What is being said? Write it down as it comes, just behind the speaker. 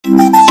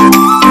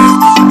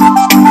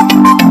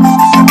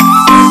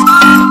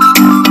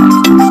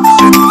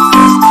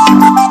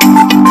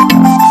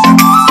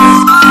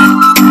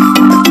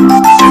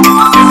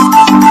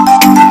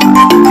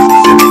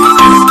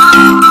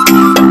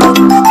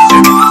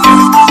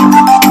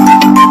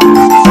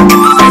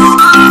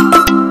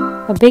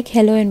Big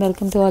hello and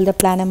welcome to all the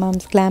planner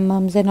moms, glam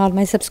moms, and all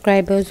my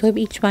subscribers. Hope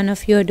each one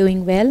of you are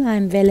doing well.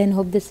 I'm well and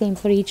hope the same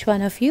for each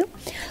one of you.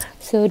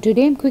 So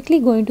today I'm quickly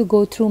going to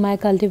go through my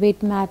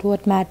Cultivate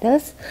What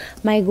Matters,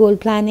 my goal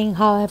planning,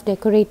 how I've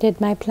decorated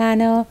my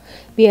planner.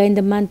 We are in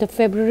the month of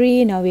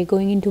February, now we're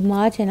going into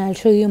March, and I'll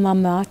show you my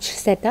March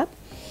setup.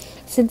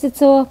 Since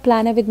it's a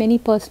planner with many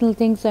personal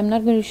things, so I'm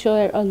not going to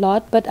show a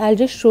lot, but I'll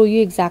just show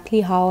you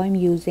exactly how I'm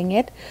using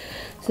it.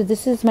 So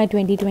this is my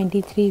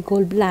 2023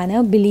 goal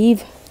planner.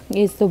 Believe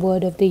is the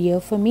word of the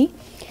year for me.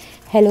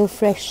 Hello,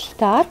 fresh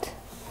start.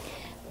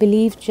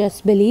 Believe,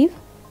 just believe.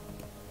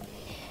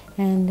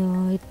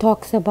 And it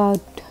talks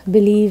about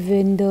believe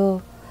in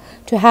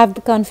to have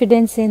the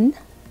confidence in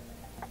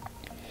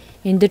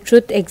the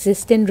truth,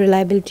 existence,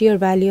 reliability or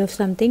value of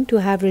something,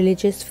 to have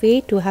religious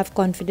faith, to have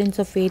confidence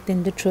or faith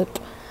in the truth.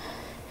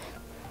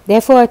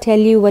 Therefore, I tell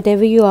you,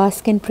 whatever you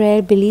ask in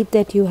prayer, believe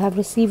that you have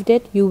received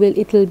it,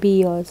 it will be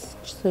yours.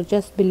 So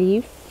just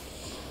believe.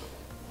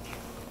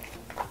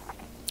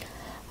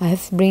 I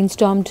have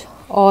brainstormed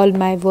all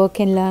my work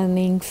and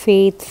learning,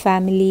 faith,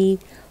 family,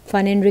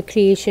 fun and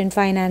recreation,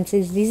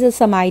 finances. These are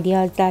some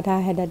ideas that I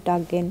had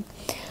dug in.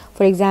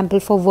 For example,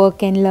 for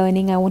work and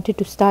learning, I wanted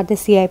to start a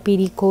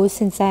CIPD course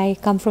since I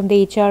come from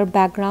the HR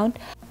background.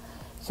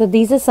 So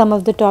these are some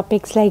of the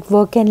topics like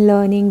work and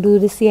learning, do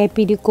the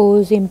CIPD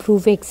course,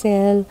 improve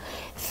Excel,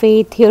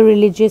 faith, hear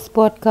religious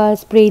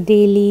podcasts, pray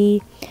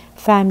daily,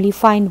 family,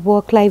 find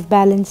work-life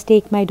balance,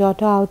 take my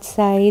daughter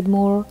outside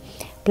more,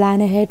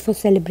 plan ahead for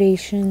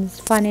celebrations,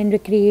 fun and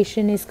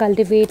recreation is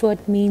cultivate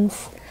what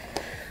means,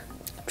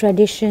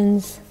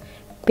 traditions,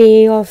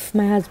 pay off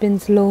my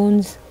husband's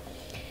loans,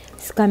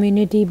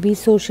 community, be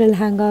social,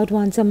 hang out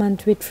once a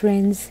month with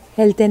friends,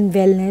 health and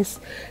wellness.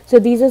 So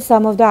these are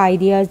some of the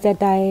ideas that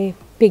I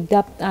picked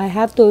up. I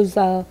have those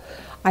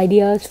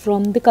ideas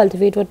from the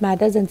Cultivate What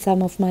Matters and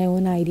some of my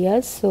own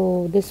ideas.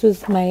 So this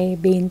was my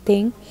main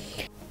thing.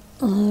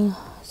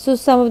 So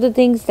some of the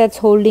things that's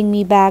holding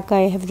me back,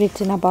 I have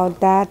written about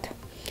that.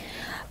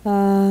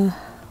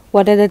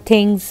 What are the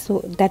things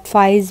that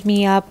fires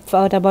me up?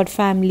 What about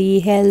family,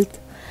 health?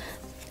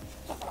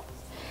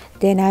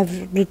 Then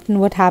I've written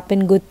what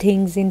happened, good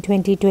things in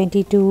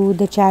 2022,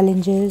 the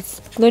challenges.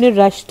 I'm going to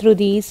rush through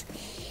these.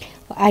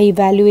 I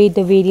evaluate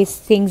the various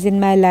things in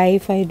my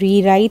life. I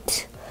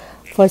rewrite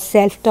for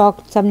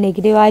self-talk, some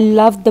negative. I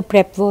love the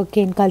prep work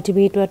in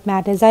Cultivate What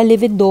Matters. I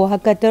live in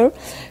Doha, Qatar.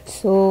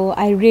 So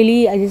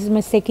this is my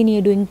second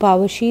year doing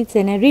power sheets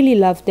and I really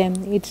love them.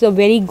 It's a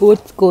very good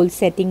goal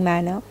setting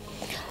manner.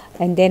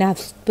 And then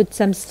I've put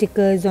some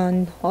stickers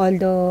on all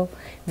the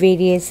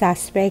various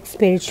aspects,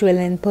 spiritual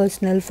and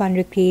personal, fun,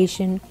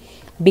 recreation,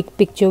 big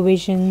picture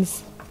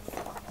visions.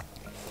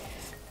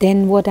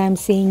 Then what I'm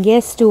saying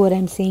yes to, what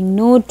I'm saying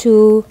no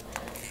to,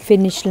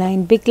 finish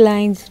line, big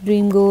lines,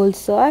 dream goals.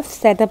 So I've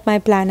set up my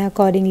planner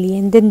accordingly.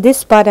 And then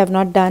this part I've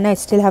not done. I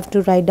still have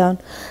to write down.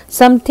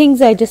 Some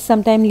things I just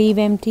sometimes leave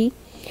empty.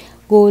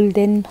 Goal,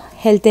 then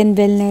health and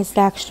wellness,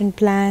 the action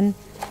plan,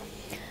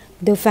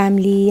 the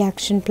family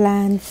action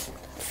plans,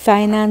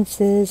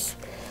 finances,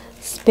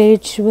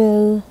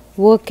 spiritual,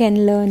 work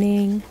and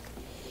learning,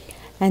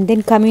 and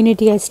then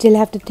community I still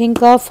have to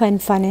think of,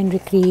 and fun and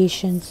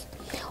recreations.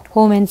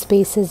 Home and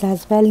spaces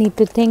as well need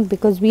to think,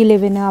 because we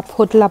live in a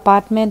hotel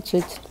apartment,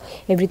 so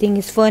everything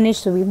is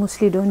furnished, so we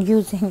mostly don't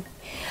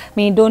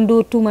don't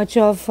do too much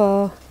of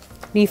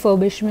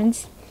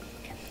refurbishments.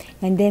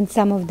 And then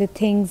some of the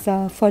things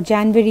for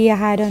January I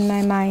had on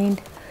my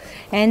mind.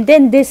 And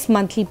then this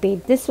monthly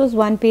page, this was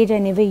one page I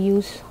never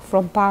used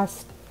from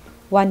past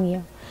 1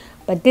 year,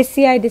 but this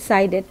year I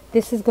decided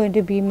this is going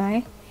to be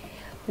my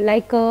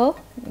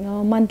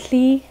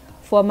monthly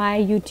for my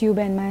YouTube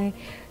and my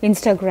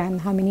Instagram,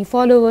 how many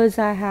followers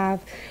I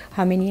have,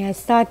 how many I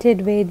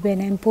started with,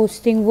 when I'm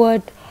posting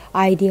what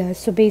ideas.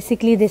 So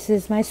basically this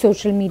is my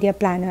social media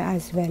planner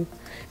as well,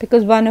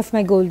 because one of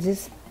my goals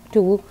is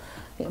to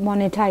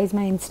monetize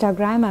my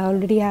Instagram. I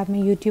already have my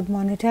YouTube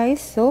monetized,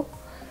 so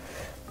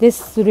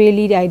this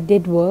really I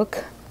did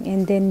work.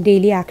 And then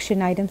daily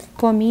action items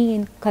for me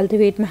in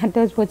Cultivate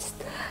Matters was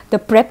the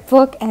prep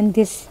work and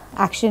this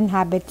action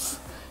habits.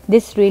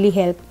 This really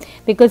helped,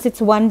 because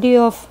it's 1 day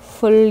of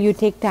full, you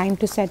take time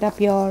to set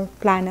up your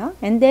planner,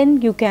 and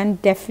then you can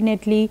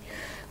definitely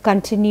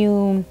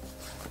continue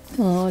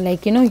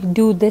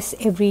do this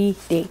every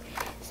day.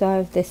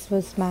 So this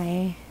was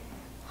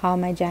how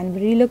my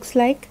January looks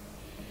like.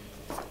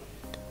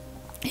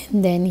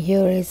 And then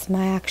here is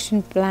my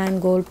action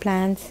plan, goal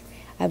plans.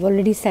 I've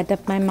already set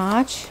up my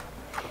March.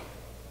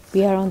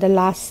 We are on the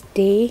last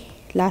 2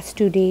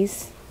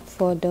 days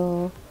for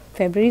the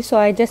February, so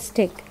I'll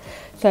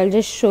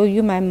just show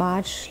you my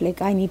March.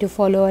 Like, I need to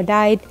follow a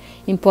diet,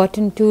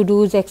 important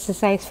to-dos,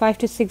 exercise 5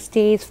 to 6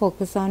 days,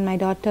 focus on my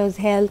daughter's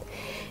health.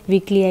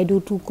 Weekly I do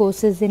 2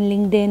 courses in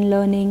LinkedIn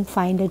learning,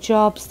 find a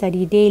job,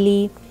 study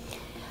daily,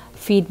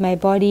 feed my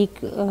body,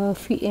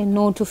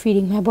 no to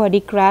feeding my body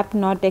crap,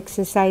 not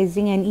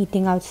exercising and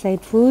eating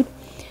outside food.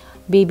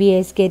 Baby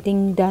is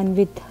getting done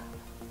with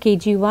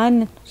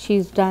KG1.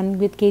 She's done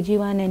with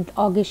KG1, and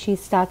August she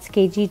starts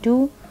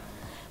KG2.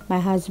 My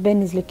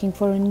husband is looking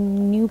for a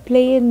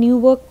new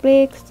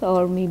workplace,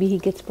 or maybe he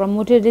gets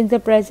promoted in the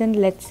present.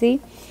 Let's see.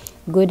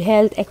 Good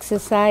health,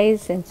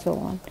 exercise, and so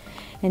on.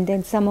 And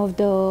then some of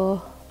the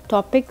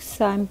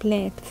topics I'm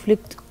playing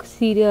flipped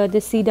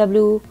the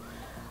CW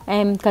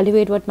and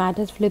Cultivate What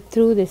Matters flip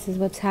through. This is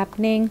what's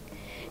happening.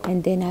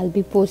 And then I'll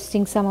be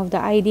posting some of the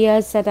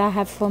ideas that I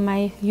have for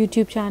my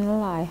YouTube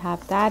channel. I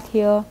have that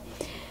here.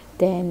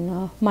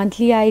 Then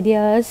monthly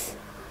ideas,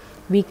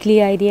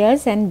 weekly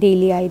ideas, and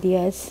daily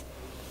ideas.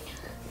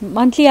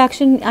 Monthly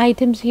action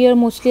items here,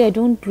 mostly I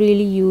don't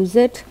really use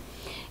it.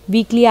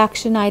 Weekly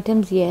action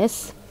items,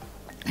 yes.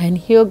 And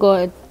here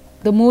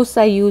the most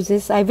I use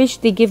is, I wish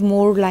they give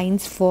more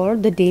lines for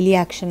the daily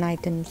action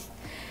items.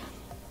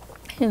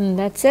 And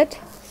that's it.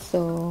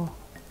 So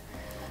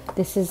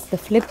this is the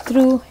flip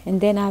through, and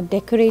then I've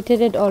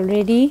decorated it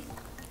already.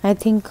 I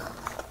think,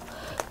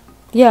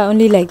 yeah,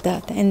 only like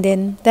that. And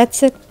then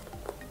that's it.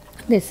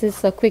 This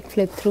is a quick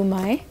flip through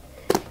my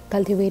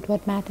Cultivate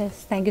What Matters.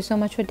 Thank you so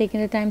much for taking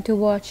the time to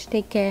watch.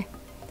 Take care.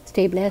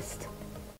 Stay blessed.